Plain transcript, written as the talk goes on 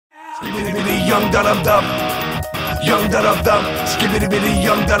Young da-dum-dum, young da-dum-dum, skibbity-bitty,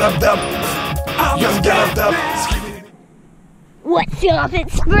 young da-dum-dum, young da-dum-dum. What's up?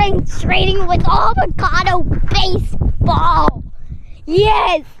 It's spring training with Avocado baseball.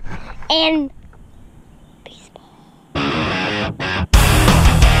 Yes, and baseball.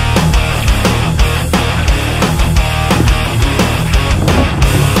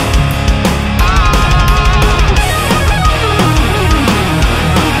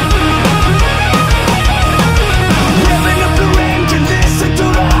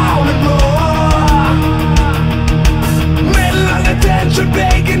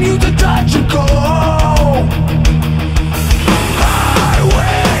 Begging you to touch and go.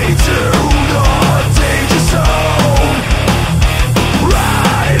 Highway to the danger zone.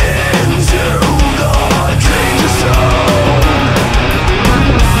 Right into the danger zone.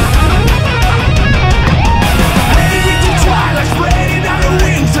 Heading into twilight, spreading out her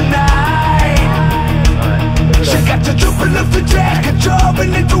wings tonight. She got you jumping off the jack and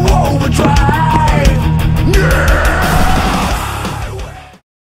jumping into overdrive. Yeah.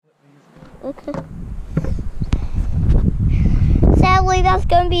 Okay. Sadly, that's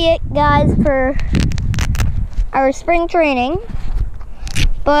going to be it, guys, for our spring training.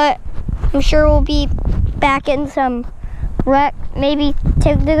 But I'm sure we'll be back in some rec, maybe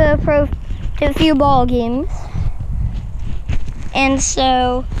take the GoPro to a few ball games. And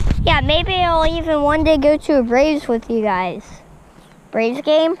so, yeah, maybe I'll even one day go to a Braves with you guys. Braves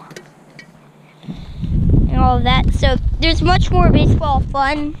game. And all of that. So, there's much more baseball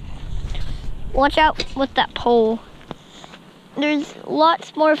fun. Watch out with that pole. There's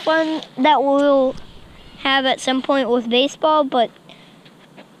lots more fun that we'll have at some point with baseball, but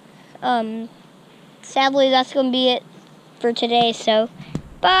sadly that's going to be it for today, so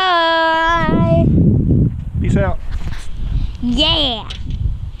bye! Peace out. Yeah!